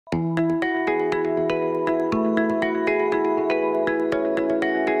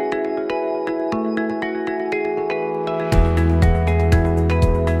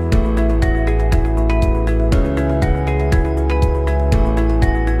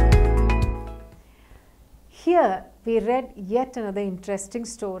Here we read yet another interesting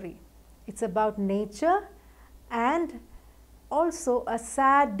story. It's about nature and also a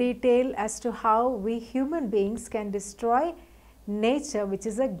sad detail as to how we human beings can destroy nature, which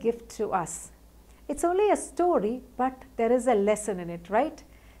is a gift to us. It's only a story, but there is a lesson in it, right?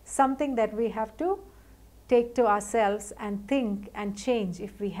 Something that we have to take to ourselves and think and change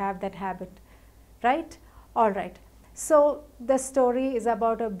if we have that habit, right? All right. So the story is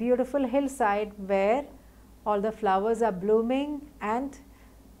about a beautiful hillside where all the flowers are blooming, and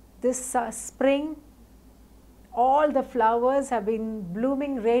this spring all the flowers have been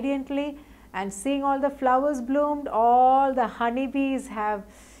blooming radiantly, and seeing all the flowers bloomed, all the honeybees have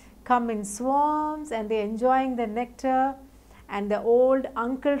come in swarms and they're enjoying the nectar, and the old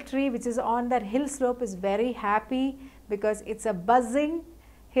uncle tree which is on that hill slope is very happy because it's a buzzing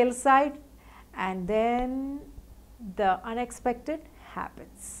hillside. And then the unexpected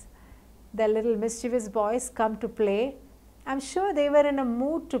happens. The little mischievous boys come to play. I'm sure they were in a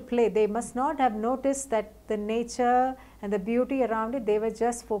mood to play. They must not have noticed that the nature and the beauty around it. They were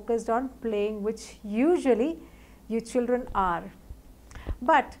just focused on playing, which usually you children are.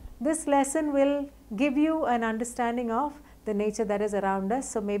 But this lesson will give you an understanding of the nature that is around us.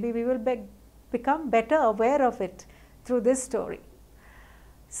 So maybe we will become better aware of it through this story.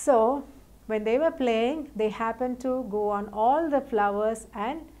 So when they were playing, they happened to go on all the flowers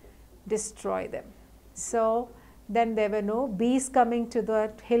and destroy them. So then there were no bees coming to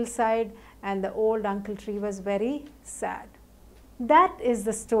the hillside, and the old uncle tree was very sad. That is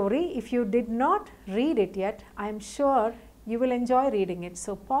the story. If you did not read it yet, I am sure you will enjoy reading it.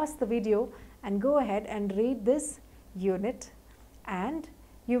 So pause the video and go ahead and read this unit, and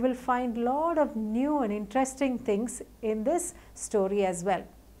you will find a lot of new and interesting things in this story as well.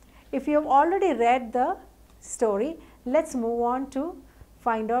 If you have already read the story, let's move on to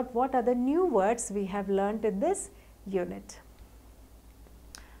find out what are the new words we have learned in this unit.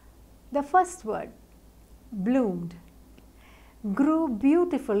 The first word, bloomed, grew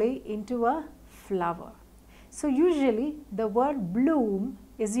beautifully into a flower. So usually the word bloom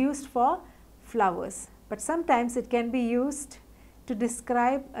is used for flowers, but sometimes it can be used to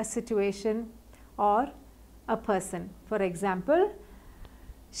describe a situation or a person. For example,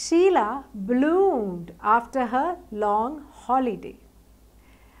 Sheila bloomed after her long holiday,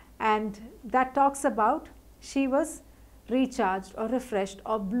 and that talks about she was recharged or refreshed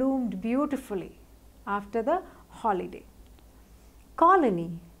or bloomed beautifully after the holiday.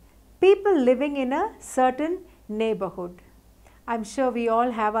 Colony, people living in a certain neighborhood. I'm sure we all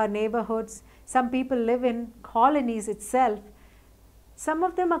have our neighborhoods. Some people live in colonies itself. Some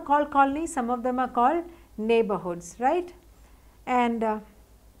of them are called colonies, some of them are called neighborhoods, right? And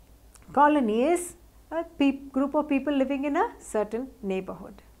colony is a group of people living in a certain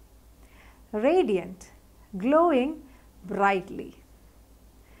neighborhood. Radiant, glowing brightly.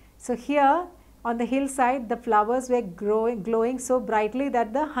 So here on the hillside, the flowers were glowing so brightly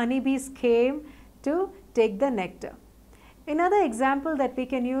that the honeybees came to take the nectar. Another example that we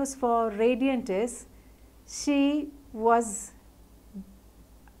can use for radiant is she was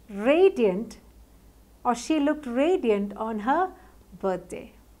radiant, or she looked radiant on her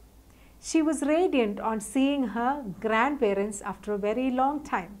birthday. She was radiant on seeing her grandparents after a very long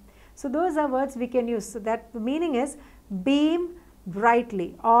time. So those are words we can use. So that the meaning is beam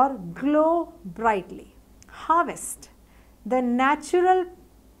brightly or glow brightly. Harvest, the natural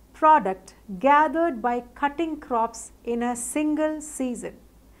product gathered by cutting crops in a single season.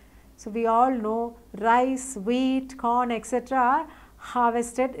 So we all know rice, wheat, corn, etc. are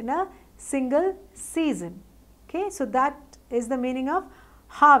harvested in a single season. Okay, so that is the meaning of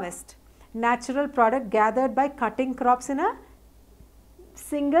harvest. Natural product gathered by cutting crops in a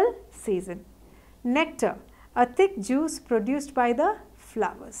single season. Nectar, a thick juice produced by the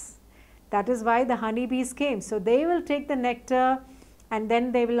flowers. That is why the honeybees came. So they will take the nectar, and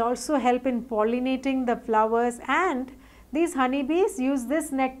then they will also help in pollinating the flowers, and these honeybees use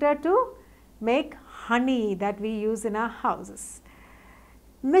this nectar to make honey that we use in our houses.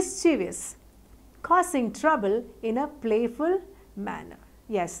 Mischievous, causing trouble in a playful manner.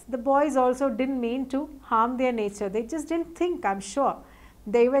 Yes, the boys also didn't mean to harm their nature. They just didn't think, I'm sure.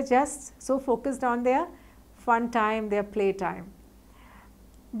 They were just so focused on their fun time, their play time.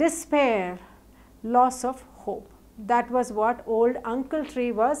 Despair, loss of hope. That was what old Uncle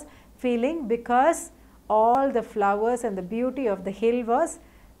Tree was feeling, because all the flowers and the beauty of the hill was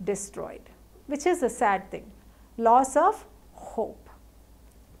destroyed, which is a sad thing. Loss of hope.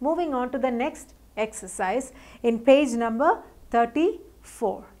 Moving on to the next exercise in page number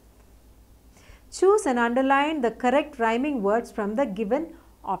 34. Choose and underline the correct rhyming words from the given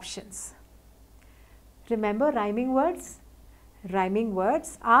options. Remember rhyming words? Rhyming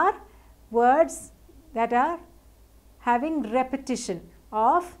words are words that are having repetition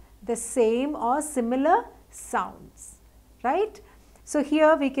of the same or similar sounds, right? So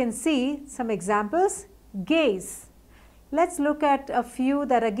here we can see some examples. Gaze. Let's look at a few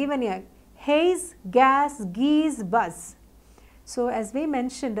that are given here. Haze, gas, geese, buzz. So as we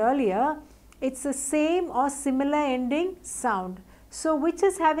mentioned earlier, it's the same or similar ending sound. So which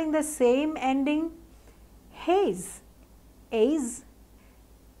is having the same ending? Haze, aze,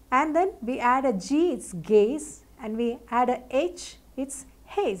 and then we add a G, it's gaze, and we add a H, it's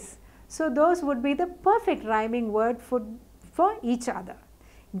haze. So those would be the perfect rhyming word for each other,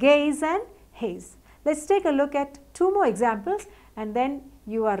 gaze and haze. Let's take a look at two more examples and then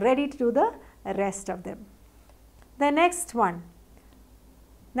you are ready to do the rest of them. The next one,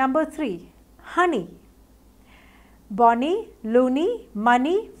 number 3, honey. Bonny, loony,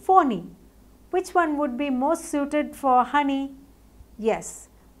 money, phony. Which one would be most suited for honey? Yes,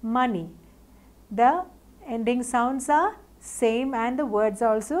 money. The ending sounds are same and the words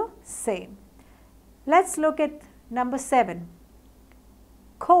are also same. Let's look at number 7.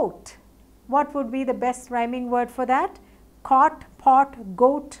 Coat. What would be the best rhyming word for that? Caught, pot,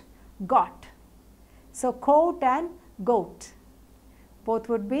 goat, got. So coat and goat. Both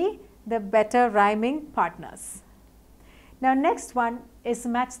would be the better rhyming partners. Now next one is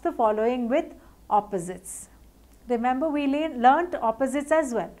match the following with opposites. Remember we learnt opposites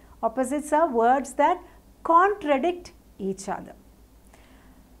as well. Opposites are words that contradict each other.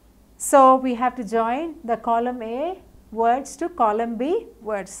 So we have to join the column A words to column B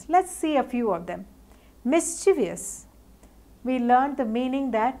words. Let's see a few of them. Mischievous. We learned the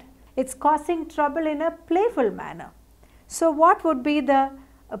meaning that it's causing trouble in a playful manner. So what would be the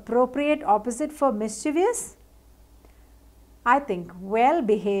appropriate opposite for mischievous? I think well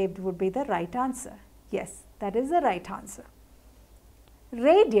behaved would be the right answer. Yes, that is the right answer.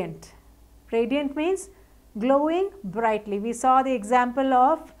 Radiant. Radiant means glowing brightly. We saw the example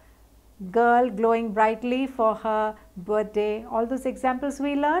of girl glowing brightly for her birthday. All those examples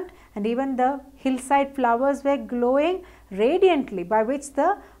we learned, and even the hillside flowers were glowing radiantly by which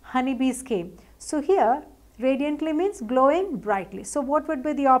the honeybees came. So here radiantly means glowing brightly. So what would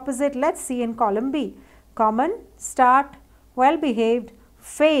be the opposite? Let's see in column B. Common, start, well behaved,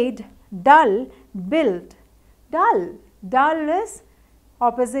 fade, dull, build. Dull. Dull is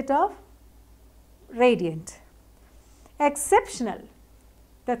opposite of radiant. Exceptional,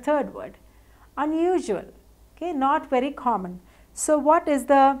 the third word. Unusual, okay, not very common. So what is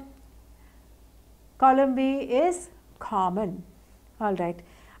the column B is common. All right.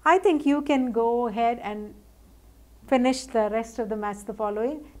 I think you can go ahead and finish the rest of the match the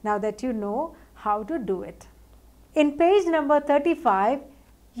following now that you know how to do it. In page number 35,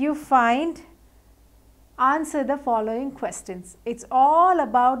 you find answer the following questions. It's all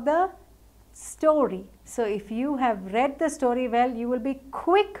about the story. So if you have read the story well, you will be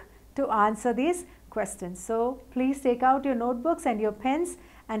quick to answer these questions. So please take out your notebooks and your pens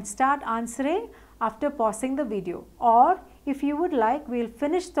and start answering after pausing the video. Or if you would like, we'll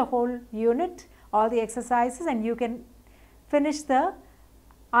finish the whole unit, all the exercises, and you can finish the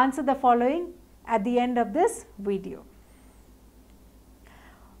answer the following at the end of this video.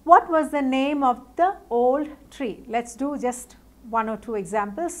 What was the name of the old tree? Let's do just one or two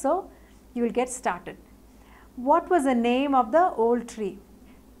examples so you will get started. What was the name of the old tree?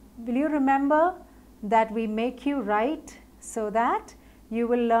 Will you remember that we make you write so that you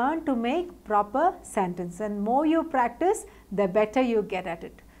will learn to make proper sentence, and more you practice, the better you get at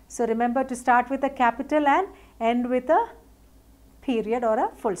it. So remember to start with a capital and end with a period or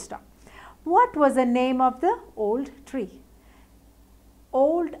a full stop. What was the name of the old tree?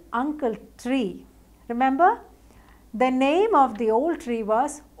 Old Uncle Tree. Remember, the name of the old tree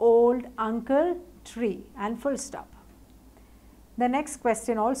was Old Uncle Tree and full stop. The next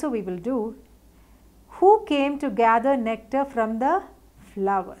question also we will do. Who came to gather nectar from the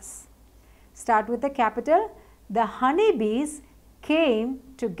flowers? Start with the capital. The honeybees came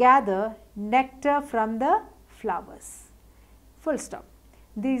to gather nectar from the flowers. Full stop.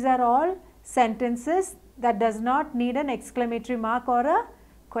 These are all sentences that does not need an exclamatory mark or a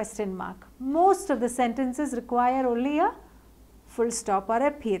question mark. Most of the sentences require only a full stop or a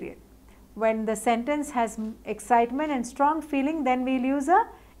period. When the sentence has excitement and strong feeling, then we will use a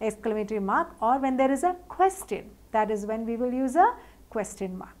exclamatory mark, or when there is a question, that is when we will use a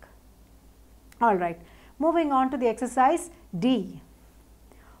question mark. All right, moving on to the exercise D.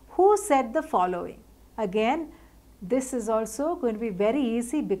 Who said the following? Again, this is also going to be very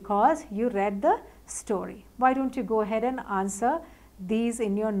easy because you read the story. Why don't you go ahead and answer these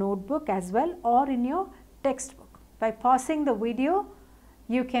in your notebook as well or in your textbook. By pausing the video,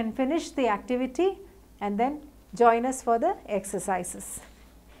 you can finish the activity and then join us for the exercises.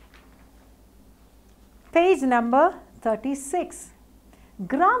 Page number 36,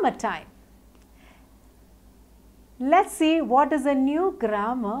 grammar time. Let's see what is a new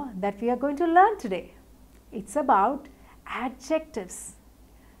grammar that we are going to learn today. It's about adjectives.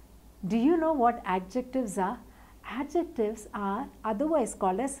 Do you know what adjectives are? Adjectives are otherwise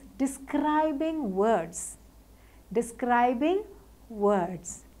called as describing words. Describing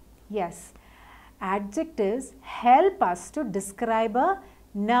words. Yes, adjectives help us to describe a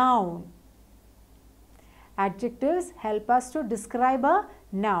noun. Adjectives help us to describe a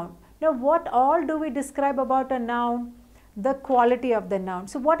noun. Now, what all do we describe about a noun? The quality of the noun.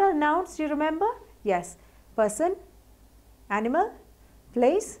 So, what are nouns? Do you remember? Yes, person, animal,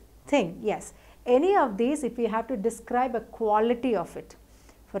 place, thing. Yes, any of these if we have to describe a quality of it.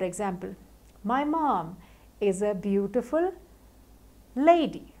 For example, my mom is a beautiful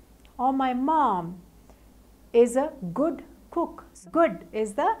lady, or my mom is a good cook. So, good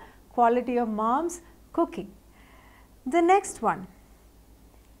is the quality of mom's cooking. The next one,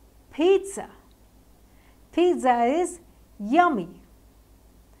 pizza. Pizza is yummy,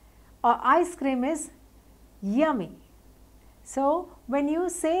 or ice cream is yummy. So, when you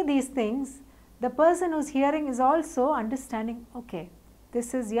say these things, the person who's hearing is also understanding, okay,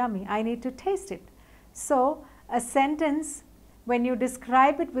 this is yummy, I need to taste it. So, a sentence, when you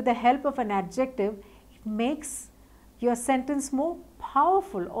describe it with the help of an adjective, it makes your sentence more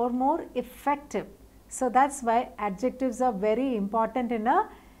powerful or more effective. So, that's why adjectives are very important in a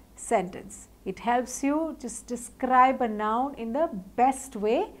sentence. It helps you just describe a noun in the best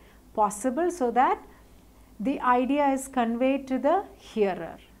way possible so that the idea is conveyed to the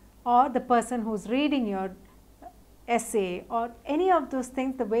hearer or the person who's reading your essay or any of those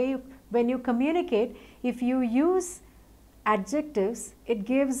things. The way when you communicate, if you use adjectives, it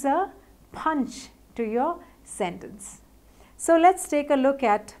gives a punch to your sentence. So, let's take a look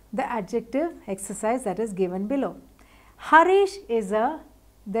at the adjective exercise that is given below. Harish is a,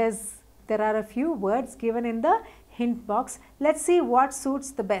 there are a few words given in the hint box. Let's see what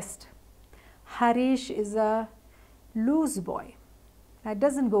suits the best. Harish is a loose boy. That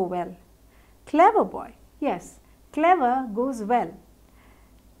doesn't go well. Clever boy. Yes, clever goes well.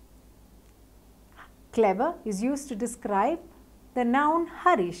 Clever is used to describe the noun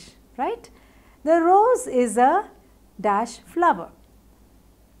Harish, right? The rose is a dash flower.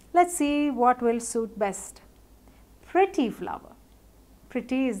 Let's see what will suit best. Pretty flower.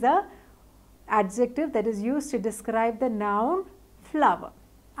 Pretty is the adjective that is used to describe the noun flower.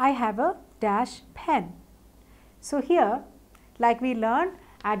 I have a dash pen. So, here like we learned,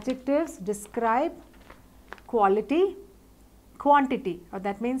 adjectives describe quality, quantity, or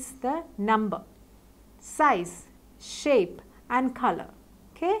that means the number, size, shape and color.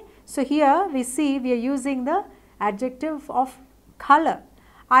 Okay. So, here we see we are using the adjective of color.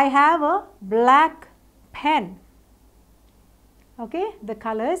 I have a black pen. Okay, the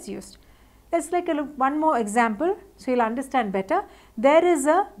color is used. Let's take a look one more example so you'll understand better. There is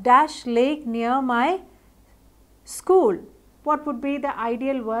a dash lake near my school. What would be the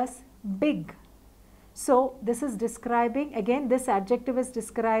ideal was big. So, this is describing, again this adjective is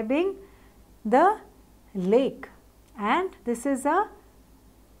describing the lake, and this is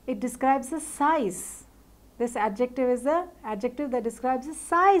it describes the size. This adjective is the adjective that describes the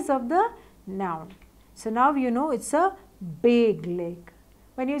size of the noun. So, now you know it's a big lake.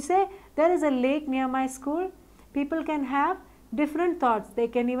 When you say there is a lake near my school, people can have different thoughts. They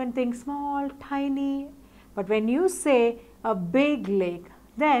can even think small, tiny. But when you say a big lake,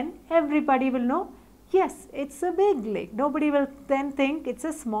 then everybody will know, yes, it's a big lake. Nobody will then think it's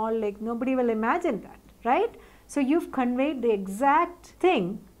a small lake. Nobody will imagine that, right? So, you've conveyed the exact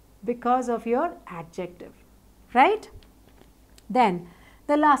thing because of your adjective, right? Then,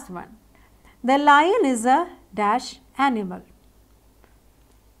 the last one. The lion is a dash animal.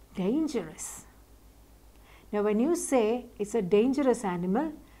 Dangerous. Now, when you say it's a dangerous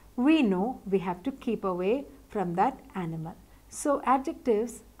animal, we know we have to keep away from that animal. So,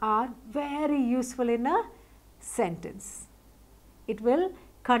 adjectives are very useful in a sentence. It will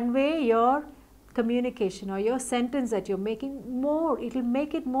convey your communication or your sentence that you're making more, it will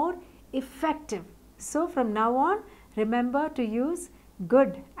make it more effective. So, from now on, remember to use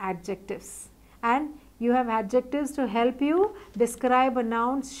good adjectives, and you have adjectives to help you describe a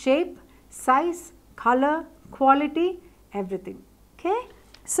noun's shape, size, color, quality, everything. Okay?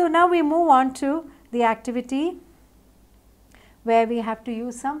 So, now we move on to the activity where we have to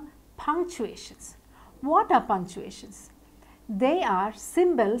use some punctuations. What are punctuations? They are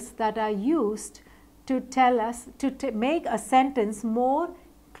symbols that are used to tell us, to make a sentence more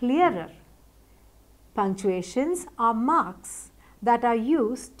clearer. Punctuations are marks that are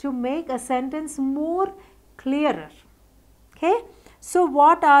used to make a sentence more clearer. Okay? So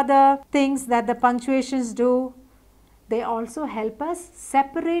what are the things that the punctuations do? They also help us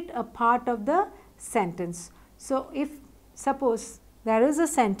separate a part of the sentence. So if suppose there is a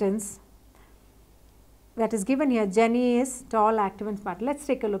sentence that is given here, Jenny is tall, active and smart. Let's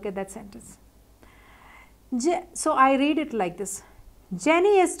take a look at that sentence. So I read it like this.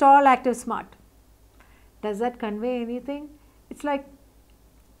 Jenny is tall, active, smart. Does that convey anything? It's like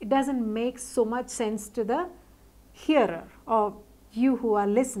it doesn't make so much sense to the hearer or you who are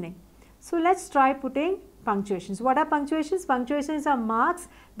listening. So let's try putting punctuations. What are punctuations? Punctuations are marks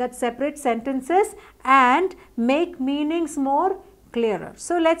that separate sentences and make meanings more clearer.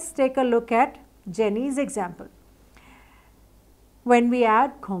 So let's take a look at Jenny's example. When we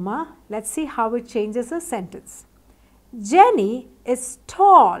add comma, let's see how it changes a sentence. Jenny is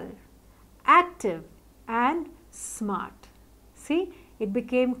tall, active and smart. See, it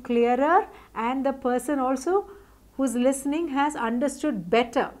became clearer and the person also who's listening has understood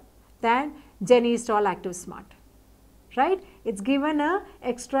better than Jenny is tall, active, smart. Right? It's given a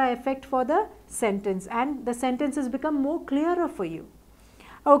extra effect for the sentence and the sentence has become more clearer for you.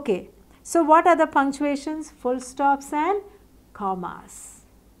 Okay. So what are the punctuations? Full stops and commas.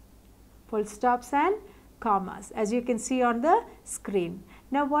 Full stops and commas, as you can see on the screen.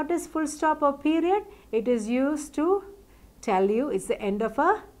 Now what is full stop or period? It is used to tell you it's the end of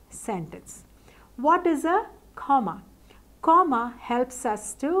a sentence. What is a comma? Comma helps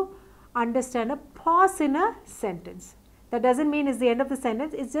us to understand a pause in a sentence. That doesn't mean it's the end of the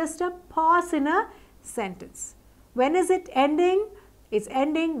sentence, it's just a pause in a sentence. When is it ending? It's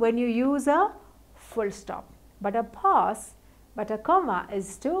ending when you use a full stop. But a comma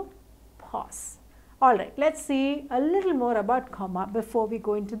is to pause. Alright, let's see a little more about comma before we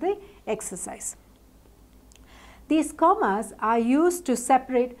go into the exercise. These commas are used to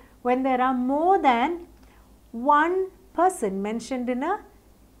separate when there are more than one person mentioned in a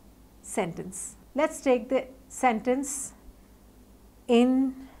sentence. Let's take the sentence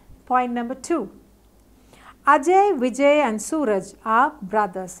in point number 2. Ajay, Vijay and Suraj are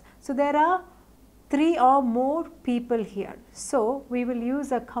brothers. So there are 3 or more people here. So we will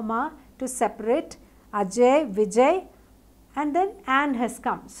use a comma to separate Ajay, Vijay and then and has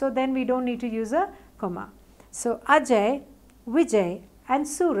come. So then we don't need to use a comma. So Ajay, Vijay and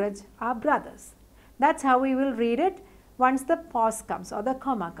Suraj are brothers. That's how we will read it once the pause comes or the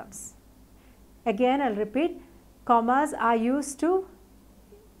comma comes. Again I'll repeat, commas are used to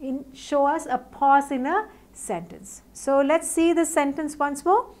show us a pause in a sentence. So let's see the sentence once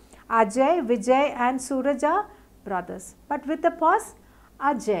more. Ajay, Vijay and Suraj are brothers. But with the pause,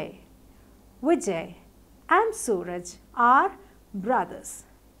 Ajay, Vijay and Suraj are brothers.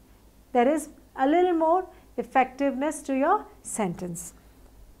 There is a little more effectiveness to your sentence.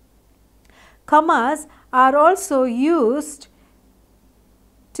 Commas are also used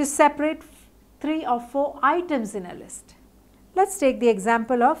to separate 3 or 4 items in a list. Let's take the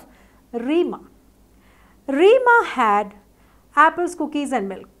example of Reema. Reema had apples, cookies and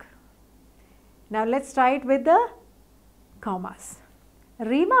milk. Now let's try it with the commas.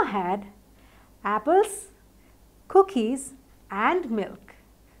 Reema had apples, cookies and milk.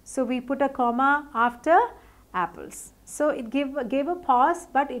 So we put a comma after apples. So it gave a pause,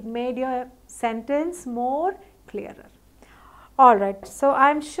 but it made your sentence more clearer. Alright, so I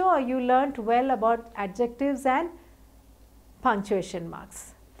am sure you learnt well about adjectives and punctuation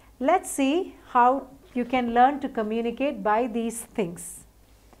marks. Let's see how you can learn to communicate by these things.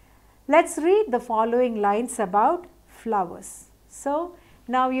 Let's read the following lines about flowers. So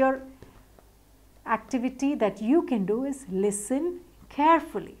now your activity that you can do is listen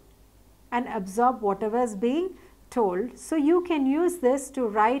carefully and absorb whatever is being told. So you can use this to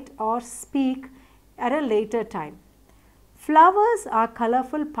write or speak at a later time. Flowers are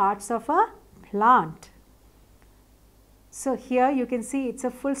colorful parts of a plant. So here you can see it's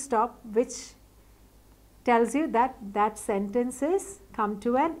a full stop which tells you that that sentence is come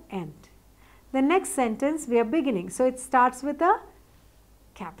to an end. The next sentence we are beginning. So it starts with a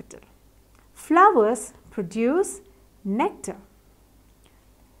capital. Flowers produce nectar.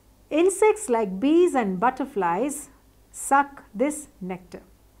 Insects like bees and butterflies suck this nectar.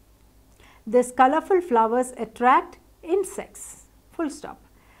 These colorful flowers attract insects. Full stop.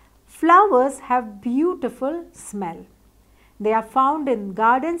 Flowers have beautiful smell. They are found in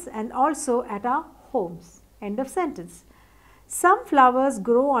gardens and also at our homes. End of sentence. Some flowers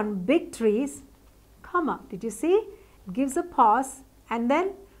grow on big trees, comma. Did you see? It gives a pause and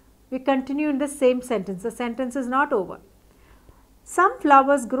then we continue in the same sentence. The sentence is not over. Some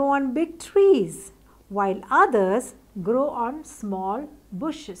flowers grow on big trees while others grow on small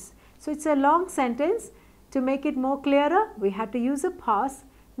bushes. So it's a long sentence. To make it more clearer, we had to use a pause.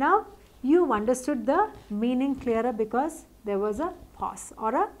 Now you understood the meaning clearer because there was a pause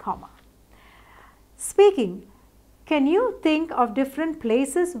or a comma. Speaking, can you think of different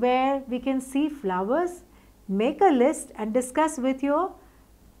places where we can see flowers? Make a list and discuss with your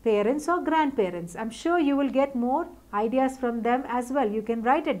parents or grandparents. I'm sure you will get more ideas from them as well. You can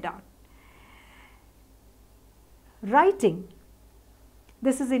write it down. Writing.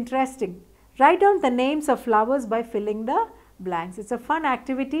 This is interesting. Write down the names of flowers by filling the blanks. It's a fun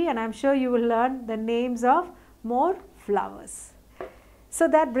activity and I'm sure you will learn the names of more flowers. So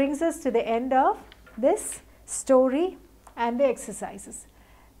that brings us to the end of this story and the exercises.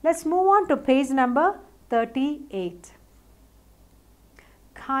 Let's move on to page number 38.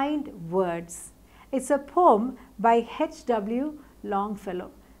 Kind Words. It's a poem by H.W.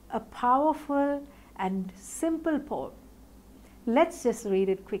 Longfellow, a powerful and simple poem. Let's just read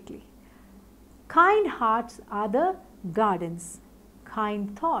it quickly. Kind hearts are the gardens,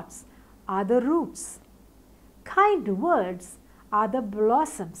 kind thoughts are the roots, kind words are the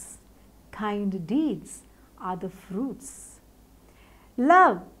blossoms, kind deeds are the fruits.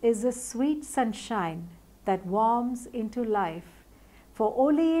 Love is the sweet sunshine that warms into life, for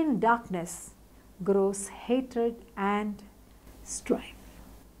only in darkness grows hatred and strife.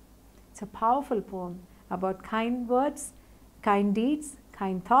 It's a powerful poem about kind words, kind deeds,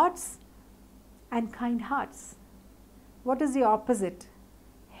 kind thoughts, and kind hearts. What is the opposite?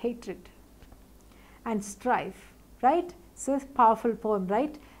 Hatred and strife, right? So it's a powerful poem,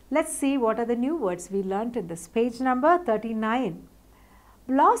 right? Let's see what are the new words we learnt in this. Page number 39.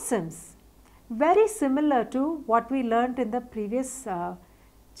 Blossoms. Very similar to what we learnt in the previous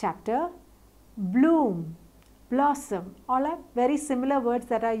chapter. Bloom, blossom, all are very similar words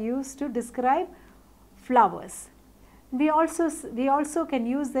that are used to describe flowers. We also can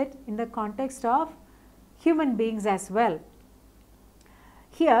use it in the context of human beings as well.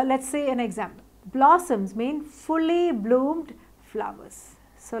 Here, let's say an example. Blossoms mean fully bloomed flowers.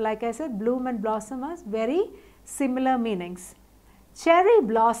 So, like I said, bloom and blossom are very similar meanings. Cherry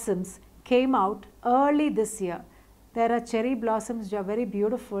blossoms came out early this year. There are cherry blossoms which are very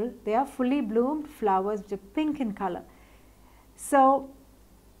beautiful. They are fully bloomed flowers which are pink in color. So,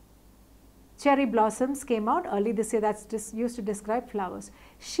 cherry blossoms came out early this year. That's just used to describe flowers.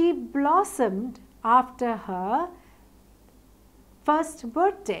 She blossomed after her first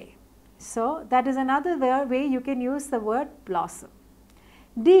birthday. So, that is another way you can use the word blossom.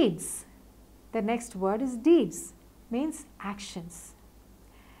 Deeds. The next word is deeds, means actions.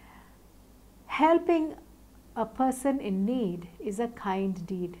 Helping a person in need is a kind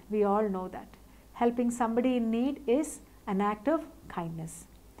deed. We all know that. Helping somebody in need is an act of kindness.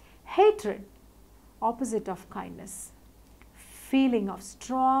 Hatred, opposite of kindness. Feeling of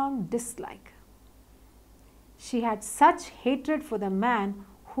strong dislike. She had such hatred for the man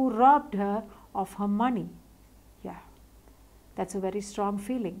who robbed her of her money. Yeah, that's a very strong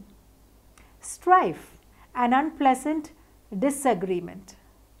feeling. Strife, an unpleasant disagreement.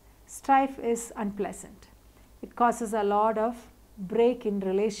 Strife is unpleasant. It causes a lot of break in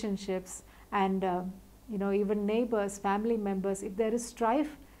relationships and even neighbors, family members. If there is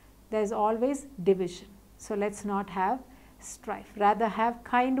strife, there is always division. So let's not have strife. Rather have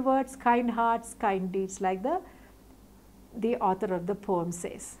kind words, kind hearts, kind deeds, like the author of the poem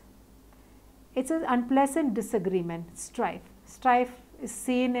says. It's an unpleasant disagreement, strife. Strife is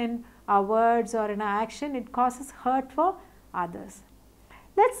seen in our words or in our action. It causes hurt for others.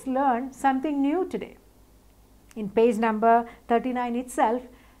 Let's learn something new today. In page number 39 itself,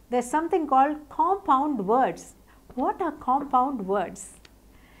 there's something called compound words. What are compound words?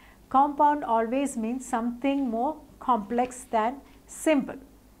 Compound always means something more complex than simple.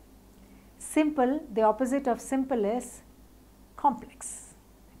 Simple, the opposite of simple is complex.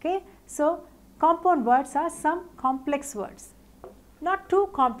 Okay? So, compound words are some complex words. Not too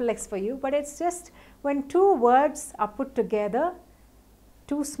complex for you, but it's just when two words are put together,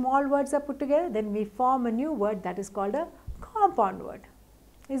 two small words are put together, then we form a new word that is called a compound word.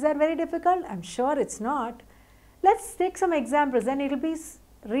 Is that very difficult? I'm sure it's not. Let's take some examples and it will be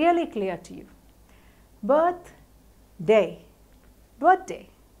really clear to you. Birthday, birthday.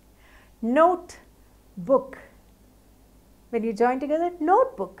 Note, book. When you join together,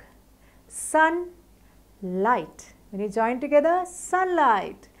 notebook. Sunlight. When you join together,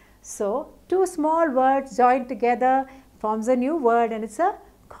 sunlight. So, two small words joined together forms a new word and it's a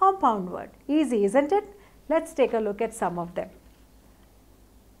compound word. Easy, isn't it? Let's take a look at some of them.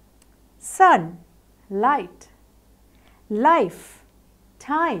 sun, light, life,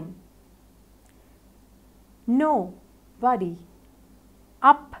 time, nobody,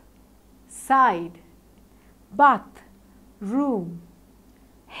 up, side, bath, room,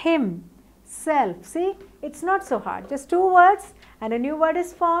 him, self. See, it's not so hard. Just 2 words and a new word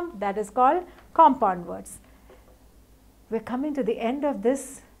is formed. That is called compound words. We're coming to the end of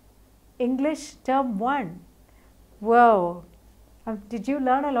this English term 1. Whoa! Did you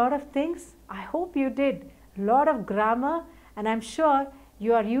learn a lot of things? I hope you did. A lot of grammar, and I'm sure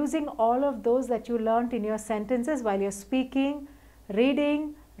you are using all of those that you learned in your sentences while you're speaking,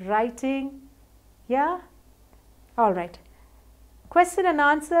 reading, writing. Yeah? All right. Question and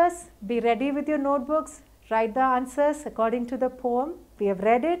answers. Be ready with your notebooks. Write the answers according to the poem. We have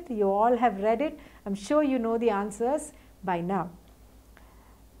read it. You all have read it. I'm sure you know the answers by now.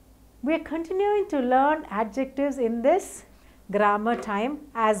 We are continuing to learn adjectives in this grammar time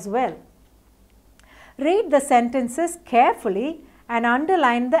as well. Read the sentences carefully and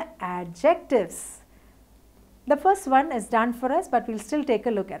underline the adjectives. The first one is done for us, but we'll still take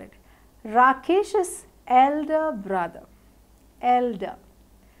a look at it. Rakesh's elder brother. Elder.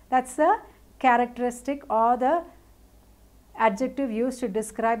 That's the characteristic or the adjective used to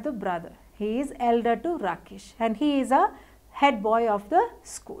describe the brother. He is elder to Rakesh and he is a head boy of the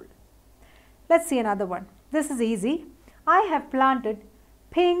school. Let's see another one. This is easy. I have planted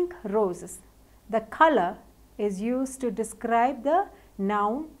pink roses. The color is used to describe the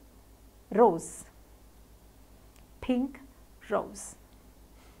noun rose. Pink rose.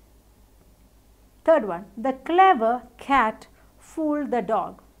 Third one. The clever cat fooled the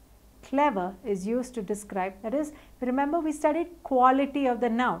dog. Clever is used to describe, that is, remember we studied quality of the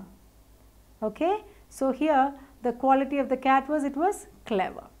noun. Okay. So here the quality of the cat was, it was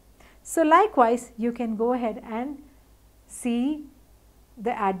clever. So likewise you can go ahead and see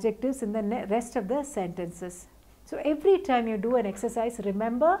the adjectives in the rest of the sentences. So every time you do an exercise,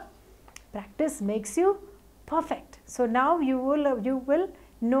 remember, practice makes you perfect. So now you will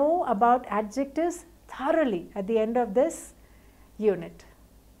know about adjectives thoroughly at the end of this unit.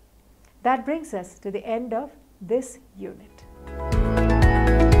 That brings us to the end of this unit.